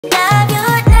What's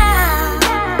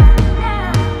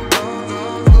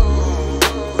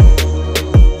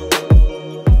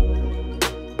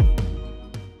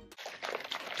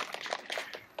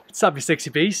up, you sexy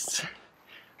beasts?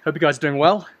 Hope you guys are doing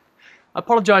well. I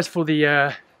apologise for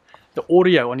the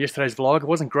audio on yesterday's vlog. It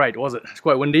wasn't great, was it? It's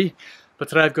quite windy. But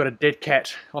today I've got a dead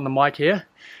cat on the mic here.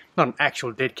 Not an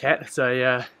actual dead cat. It's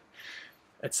a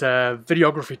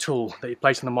videography tool that you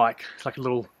place on the mic. It's like a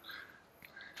little,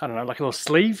 I don't know, like a little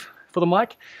sleeve for the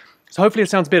mic. So hopefully it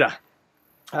sounds better.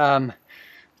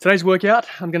 Today's workout,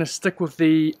 I'm going to stick with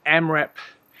the the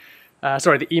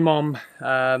EMOM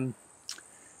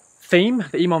theme.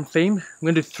 I'm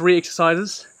going to do 3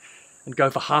 exercises and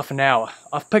go for half an hour.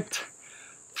 I've picked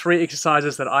 3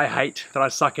 exercises that I hate, that I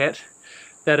suck at.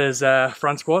 That is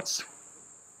front squats,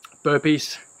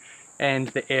 burpees, and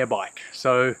the air bike.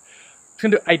 So I'm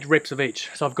going to do 8 reps of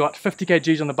each. So I've got 50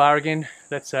 kgs on the bar again.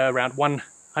 That's around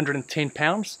 110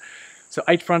 pounds. So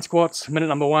 8 front squats, minute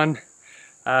number 1,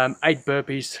 8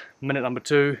 burpees, minute number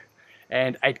 2,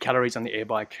 and 8 calories on the air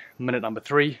bike, minute number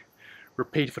 3.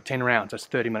 Repeat for 10 rounds, that's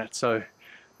 30 minutes. So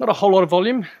not a whole lot of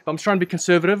volume, but I'm trying to be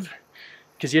conservative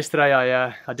because yesterday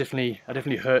I definitely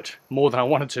hurt more than I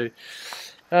wanted to.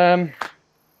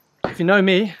 If you know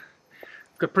me,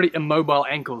 I've got pretty immobile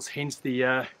ankles, hence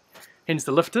the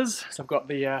lifters. So I've got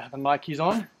the Nikes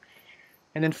on.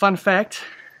 And then fun fact,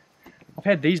 I've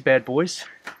had these bad boys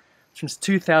since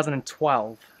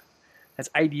 2012. That's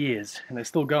 8 years, and they're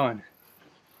still going.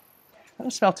 That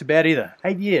doesn't smell too bad either.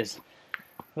 8 years.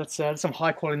 That's some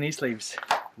high quality knee sleeves,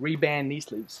 reband knee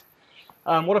sleeves.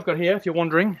 What I've got here, if you're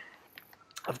wondering,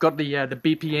 I've got the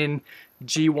BPN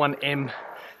G1M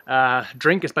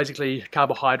drink. It's basically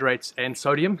carbohydrates and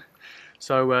sodium,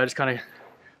 so it just kind of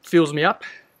fuels me up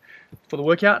for the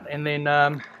workout. And then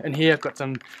in here I've got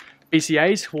some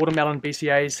BCAAs, watermelon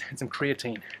BCAAs, and some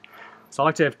creatine. So I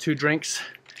like to have 2 drinks.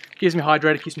 Keeps me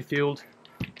hydrated, keeps me fueled.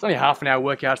 It's only a half an hour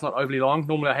workout, it's not overly long.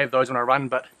 Normally I have those when I run,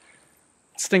 but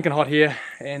it's stinking hot here,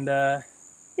 and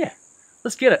yeah,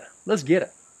 let's get it. Let's get it.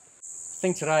 I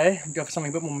think today I'll go for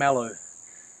something a bit more mellow.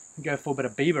 I'll go for a bit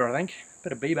of Bieber, I think. A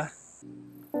bit of Bieber.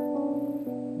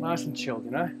 Nice and chilled,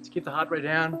 you know? Let's keep the heart rate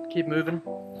down, keep moving.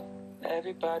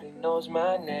 Everybody knows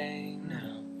my name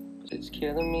now, but it's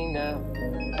killing me now.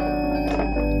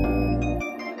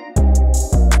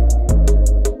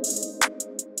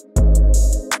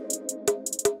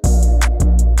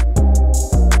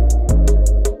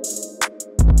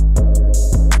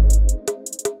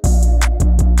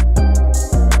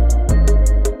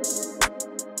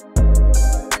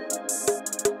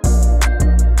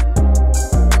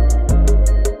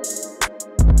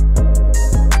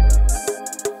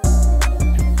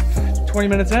 20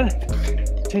 minutes in,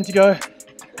 10 to go.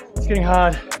 It's getting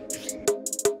hard.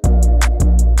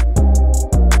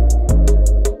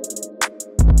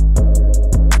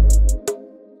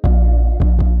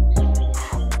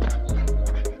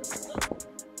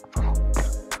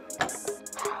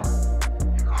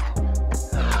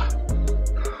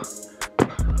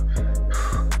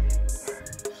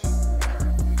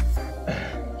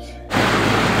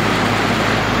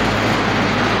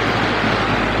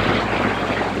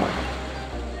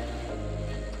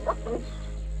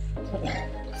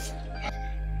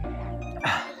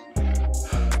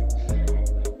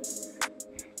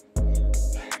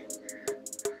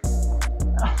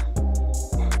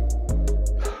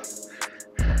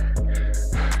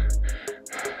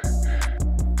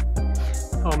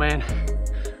 Oh man,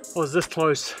 I was this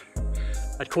close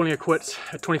at calling it quits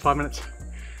at 25 minutes.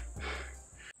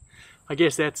 I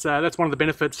guess that's one of the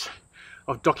benefits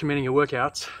of documenting your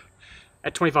workouts.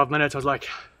 At 25 minutes I was like,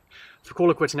 if I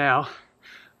call it quits now,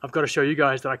 I've got to show you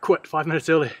guys that I quit 5 minutes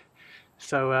early.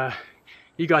 So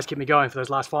you guys kept me going for those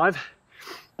last 5.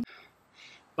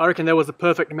 I reckon that was the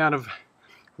perfect amount of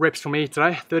reps for me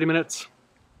today. 30 minutes,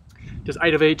 just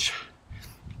 8 of each.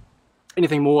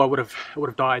 Anything more I would have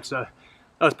died, so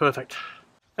that was perfect.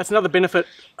 That's another benefit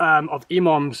of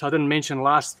EMOMs I didn't mention in the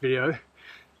last video.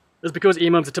 Is because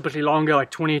EMOMs are typically longer, like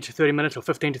 20 to 30 minutes or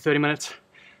 15 to 30 minutes.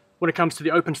 When it comes to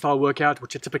the open style workout,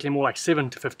 which are typically more like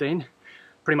 7 to 15,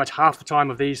 pretty much half the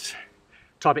time of these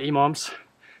type of EMOMs,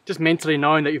 just mentally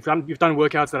knowing that you've done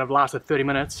workouts that have lasted 30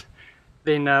 minutes,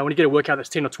 then when you get a workout that's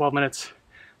 10 or 12 minutes,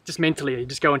 just mentally you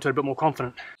just go into it a bit more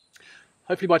confident.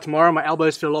 Hopefully by tomorrow my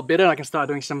elbows feel a lot better and I can start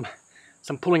doing some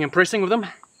pulling and pressing with them.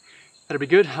 That'll be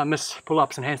good. I miss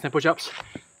pull-ups and handstand push-ups,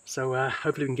 so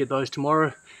hopefully we can get those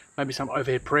tomorrow. Maybe some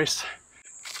overhead press.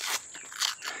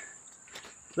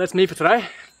 So that's me for today.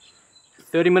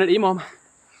 30-minute EMOM.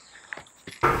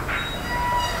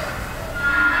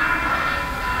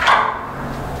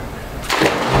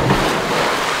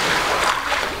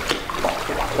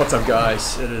 What's up,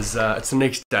 guys? It's the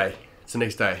next day.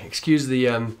 Excuse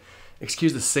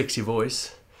the sexy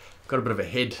voice. Got a bit of a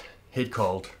head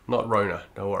cold, not Rona.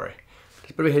 Don't worry. Just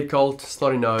a bit of a head cold,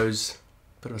 snotty nose,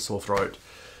 bit of a sore throat.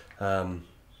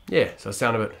 Yeah, so I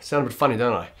sound a bit funny,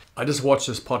 don't I? I just watched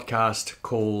this podcast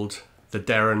called The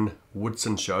Darren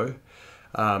Woodson Show.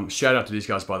 Shout out to these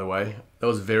guys, by the way. That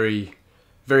was very,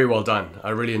 very well done.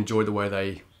 I really enjoyed the way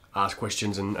they ask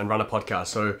questions and run a podcast.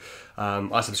 So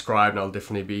I subscribed and I'll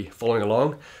definitely be following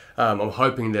along. I'm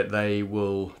hoping that they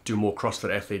will do more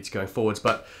CrossFit athletes going forwards.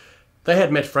 But they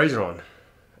had Matt Fraser on,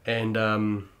 and I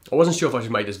wasn't sure if I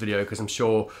should make this video because I'm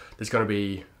sure there's going to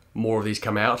be more of these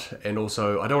come out, and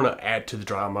also I don't want to add to the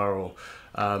drama or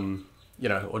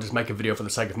or just make a video for the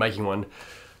sake of making one.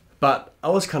 But I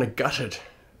was kind of gutted.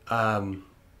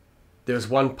 There was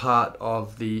one part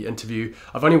of the interview.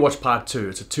 I've only watched part 2.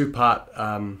 It's a 2-part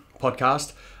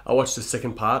podcast. I watched the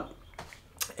second part,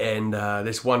 and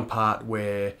there's one part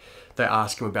where they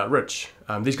ask him about Rich.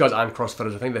 These guys aren't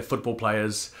CrossFitters. I think they're football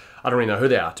players. I don't really know who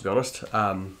they are, to be honest.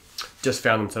 Just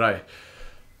found them today.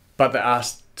 But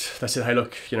they said, hey,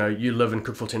 look, you live in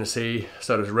Cookeville, Tennessee.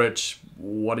 So does Rich.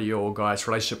 What are your guys'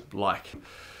 relationship like?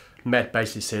 Matt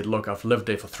basically said, look, I've lived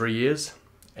there for 3 years,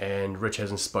 and Rich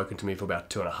hasn't spoken to me for about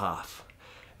 2.5.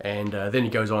 And then he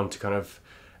goes on to kind of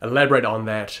elaborate on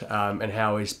that and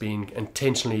how he's been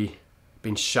intentionally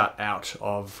shut out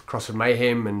of CrossFit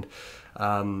Mayhem. And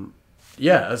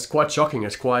yeah, it's quite shocking.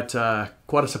 It's quite a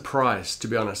surprise, to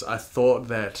be honest. I thought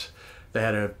that they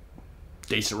had a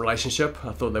decent relationship.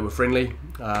 I thought they were friendly.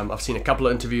 I've seen a couple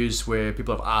of interviews where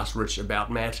people have asked Rich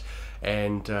about Matt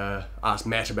and asked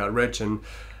Matt about Rich, and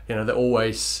they're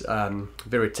always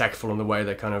very tactful in the way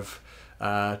they kind of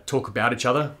talk about each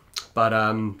other. But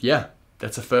yeah,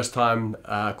 that's the first time,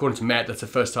 according to Matt, that's the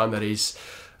first time that he's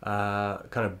kind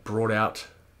of brought out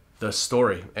the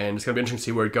story, and it's going to be interesting to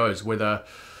see where it goes. Whether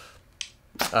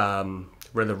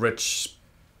Rich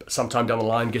sometime down the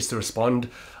line gets to respond.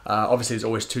 Obviously, there's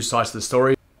always two sides to the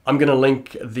story. I'm going to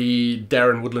link the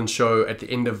Darren Woodland show at the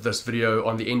end of this video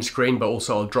on the end screen, but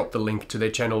also I'll drop the link to their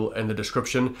channel in the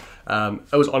description.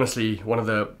 It was honestly one of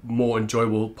the more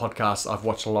enjoyable podcasts I've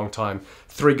watched in a long time.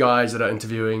 3 guys that are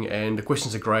interviewing, and the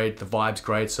questions are great, the vibe's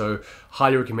great, so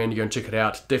highly recommend you go and check it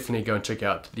out. Definitely go and check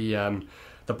out the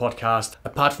podcast.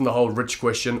 Apart from the whole Rich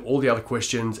question, all the other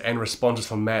questions and responses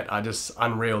from Matt are just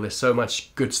unreal. There's so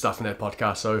much good stuff in that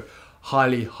podcast, so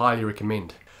highly, highly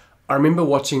recommend. I remember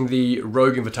watching the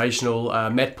Rogue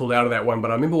Invitational. Matt pulled out of that one, but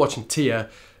I remember watching Tia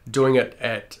doing it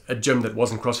at a gym that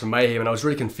wasn't CrossFit Mayhem, and I was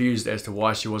really confused as to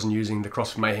why she wasn't using the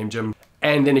CrossFit Mayhem gym.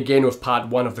 And then again with part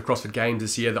 1 of the CrossFit Games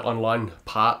this year, the online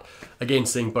part, again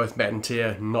seeing both Matt and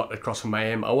Tia not at CrossFit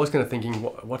Mayhem, I was kind of thinking,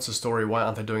 what's the story? Why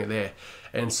aren't they doing it there?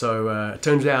 And so it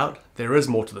turns out there is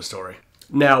more to the story.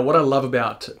 Now, what I love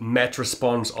about Matt's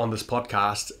response on this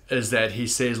podcast is that he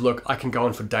says, look, I can go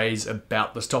on for days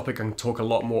about this topic and talk a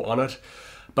lot more on it,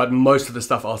 but most of the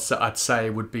stuff I'd say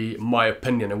would be my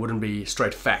opinion. It wouldn't be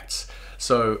straight facts.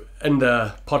 So in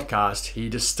the podcast, he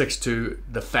just sticks to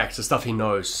the facts, the stuff he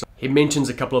knows. So he mentions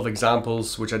a couple of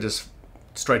examples, which are just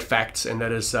straight facts, and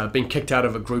that is being kicked out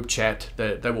of a group chat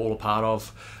that they were all a part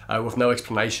of with no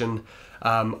explanation.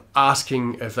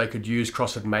 Asking if they could use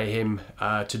CrossFit Mayhem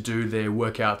to do their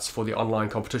workouts for the online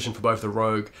competition for both the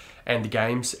Rogue and the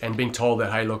Games, and being told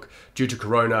that, hey, look, due to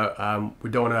Corona, we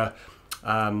don't want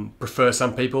to prefer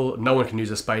some people. No one can use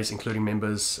the space, including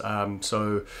members.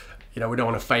 So, we don't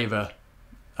want to favour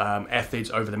athletes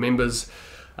over the members.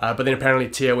 But then apparently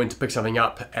Tia went to pick something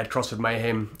up at CrossFit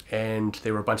Mayhem, and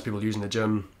there were a bunch of people using the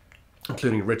gym,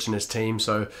 including Rich and his team.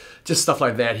 So just stuff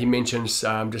like that. He mentions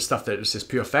just stuff that is just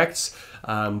pure facts,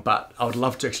 but I would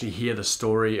love to actually hear the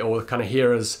story, or kind of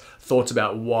hear his thoughts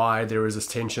about why there is this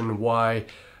tension, why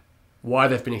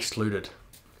they've been excluded.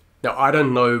 Now, I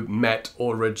don't know Matt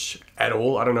or Rich at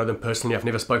all. I don't know them personally. I've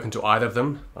never spoken to either of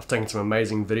them. I've taken some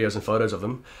amazing videos and photos of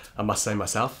them, I must say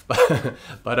myself,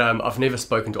 but I've never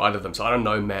spoken to either of them, so I don't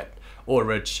know Matt or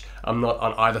Rich. I'm not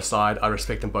on either side. I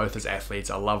respect them both as athletes.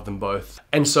 I love them both.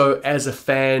 And so as a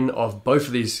fan of both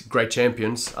of these great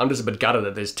champions, I'm just a bit gutted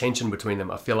that there's tension between them.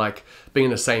 I feel like being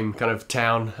in the same kind of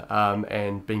town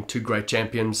and being 2 great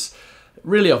champions,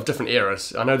 really of different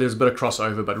eras. I know there's a bit of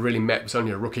crossover, but really Matt was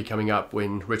only a rookie coming up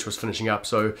when Rich was finishing up.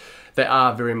 So they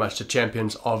are very much the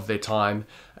champions of their time.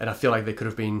 And I feel like there could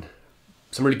have been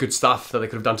some really good stuff that they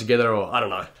could have done together, or I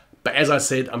don't know. But as I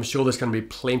said, I'm sure there's going to be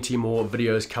plenty more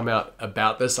videos come out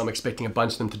about this. I'm expecting a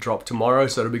bunch of them to drop tomorrow,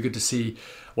 so it'll be good to see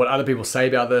what other people say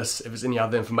about this, if there's any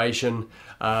other information.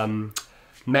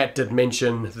 Matt did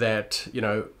mention that,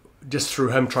 just through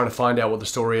him trying to find out what the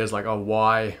story is, like, oh,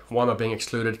 why am I being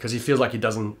excluded? Because he feels like he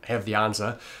doesn't have the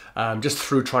answer. Just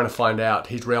through trying to find out,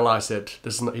 he's realised that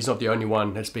he's not the only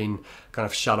one that's been kind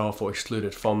of shut off or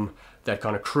excluded from that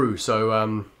kind of crew.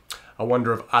 So I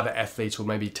wonder if other athletes will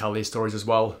maybe tell their stories as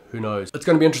well. Who knows? It's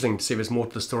going to be interesting to see if there's more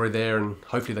to the story there, and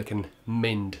hopefully they can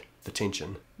mend the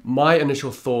tension. My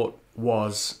initial thought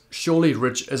was, surely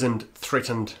Rich isn't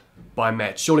threatened by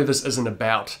Matt. Surely this isn't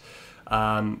about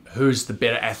who's the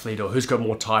better athlete or who's got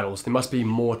more titles. There must be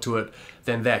more to it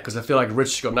than that, because I feel like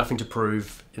Rich got nothing to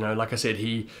prove. You know, like I said,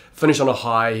 he finished on a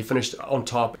high, he finished on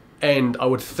top, and I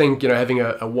would think, you know, having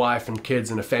a wife and kids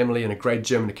and a family and a great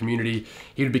gym and a community,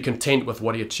 he would be content with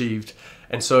what he achieved.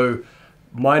 And so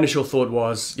my initial thought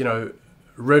was, you know,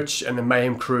 Rich and the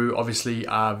Mayhem crew obviously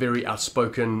are very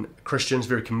outspoken Christians,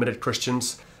 very committed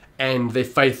Christians, and their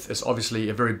faith is obviously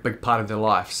a very big part of their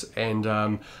lives. And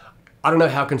I don't know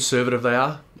how conservative they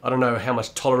are. I don't know how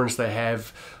much tolerance they have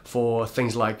for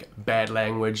things like bad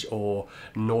language or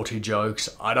naughty jokes.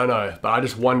 I don't know, but I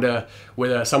just wonder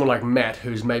whether someone like Matt,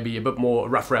 who's maybe a bit more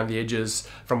rough around the edges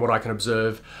from what I can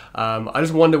observe, I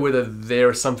just wonder whether there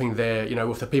is something there, you know,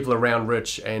 with the people around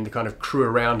Rich and the kind of crew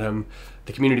around him,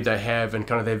 the community they have and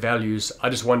kind of their values. I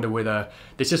just wonder whether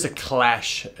there's just a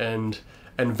clash and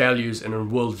values and in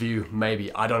worldview,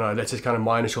 maybe. I don't know. That's just kind of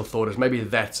my initial thought, is maybe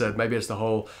that's it. Maybe it's the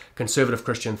whole conservative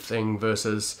Christian thing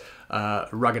versus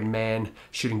rugged man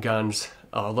shooting guns.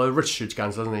 Although Rich shoots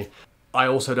guns, doesn't he? I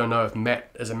also don't know if Matt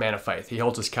is a man of faith. He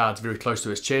holds his cards very close to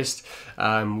his chest,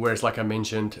 whereas, like I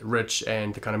mentioned, Rich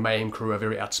and the kind of Mayhem crew are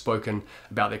very outspoken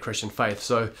about their Christian faith.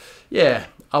 So, yeah,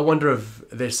 I wonder if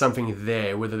there's something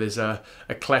there, whether there's a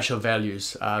clash of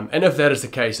values. And if that is the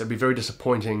case, it'd be very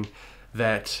disappointing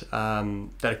that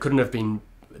it couldn't have been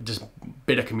just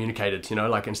better communicated, you know,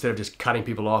 like instead of just cutting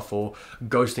people off or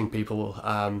ghosting people,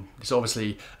 there's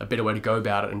obviously a better way to go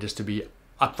about it, and just to be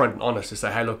upfront and honest, to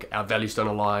say, hey, look, our values don't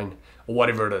align, or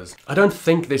whatever it is. I don't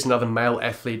think there's another male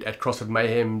athlete at CrossFit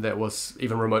Mayhem that was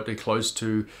even remotely close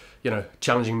to, you know,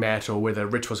 challenging Matt, or whether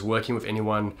Rich was working with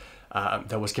anyone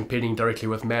that was competing directly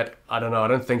with Matt. I don't know, I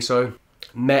don't think so.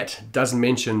 Matt does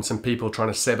mention some people trying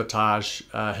to sabotage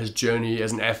his journey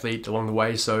as an athlete along the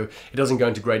way, so he doesn't go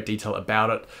into great detail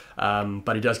about it,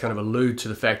 but he does kind of allude to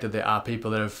the fact that there are people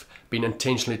that have been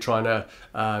intentionally trying to,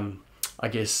 I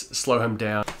guess, slow him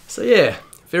down. So yeah,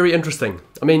 very interesting.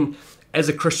 I mean, as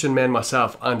a Christian man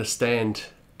myself, I understand,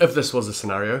 if this was a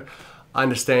scenario, I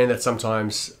understand that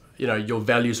sometimes, you know, your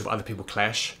values of other people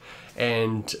clash,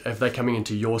 and if they're coming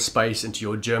into your space, into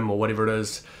your gym or whatever it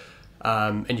is,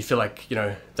 and you feel like, you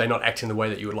know, they're not acting the way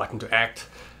that you would like them to act,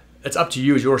 it's up to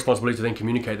you, as your responsibility, to then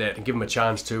communicate that and give them a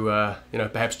chance to, you know,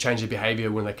 perhaps change their behavior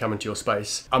when they come into your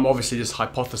space. I'm obviously just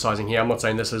hypothesizing here. I'm not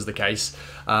saying this is the case,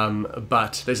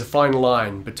 but there's a fine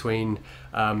line between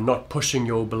not pushing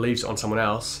your beliefs on someone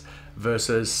else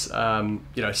versus,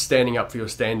 you know, standing up for your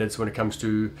standards when it comes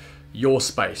to your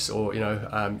space, or, you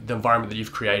know, the environment that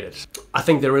you've created. I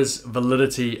think there is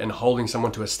validity in holding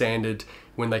someone to a standard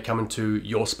when they come into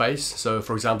your space. So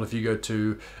for example, if you go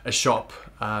to a shop,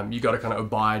 you got to kind of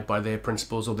abide by their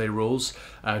principles or their rules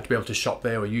to be able to shop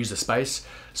there or use the space.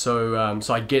 So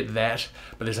so I get that,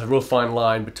 but there's a real fine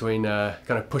line between kind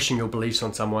of pushing your beliefs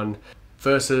on someone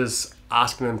versus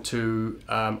asking them to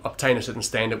obtain a certain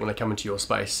standard when they come into your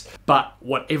space. But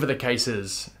whatever the case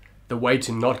is, the way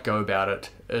to not go about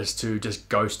it is to just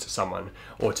ghost someone,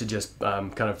 or to just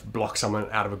kind of block someone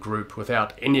out of a group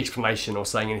without any explanation or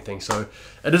saying anything. So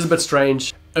it is a bit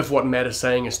strange. If what Matt is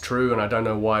saying is true, and I don't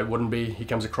know why it wouldn't be, he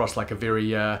comes across like a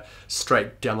very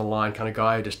straight down the line kind of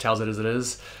guy who just tells it as it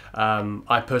is.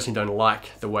 I personally don't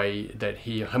like the way that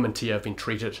him and Tia have been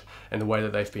treated, and the way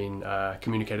that they've been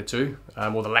communicated to,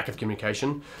 or the lack of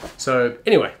communication. So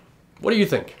anyway, what do you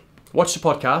think? Watch the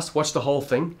podcast, watch the whole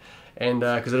thing, and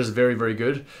because it is very, very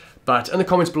good. But in the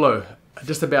comments below,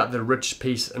 just about the Rich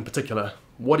piece in particular,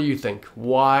 what do you think?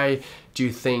 Why do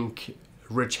you think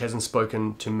Rich hasn't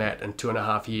spoken to Matt in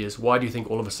 2.5 years? Why do you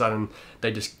think all of a sudden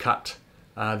they just cut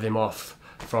them off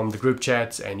from the group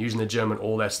chats and using the gym and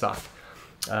all that stuff?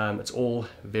 It's all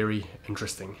very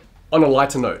interesting. On a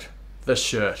lighter note, this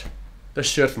shirt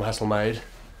from Hustle Made,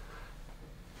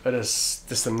 it is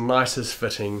just the nicest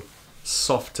fitting,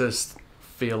 softest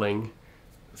feeling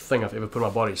thing I've ever put on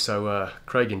my body. So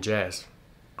Craig and Jazz,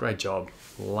 great job,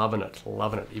 loving it.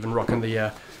 Even rocking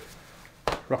the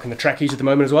trackies at the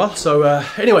moment as well. So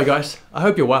anyway guys, I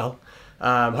hope you're well.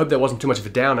 Hope that wasn't too much of a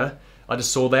downer. I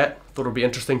just saw that, thought it would be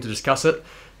interesting to discuss it.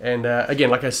 And again,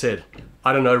 like I said,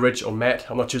 I don't know Rich or Matt.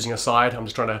 I'm not choosing a side. I'm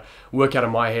just trying to work out in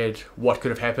my head what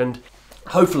could have happened.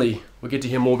 hopefully we'll get to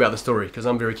hear more about the story, because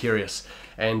I'm very curious.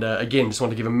 And again, just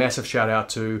want to give a massive shout out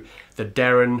to the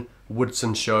Darren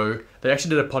Woodson Show. They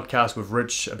actually did a podcast with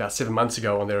Rich about 7 months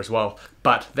ago on there as well.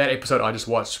 But that episode I just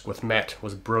watched with Matt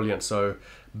was brilliant. So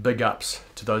big ups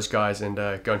to those guys, and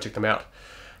go and check them out.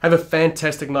 Have a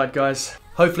fantastic night, guys.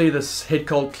 Hopefully this head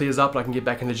cold clears up and I can get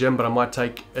back in the gym, but I might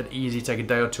take it easy, take a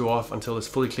day or two off until this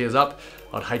fully clears up.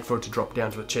 I'd hate for it to drop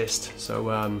down to the chest.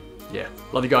 So yeah,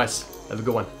 love you guys. Have a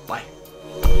good one. Bye.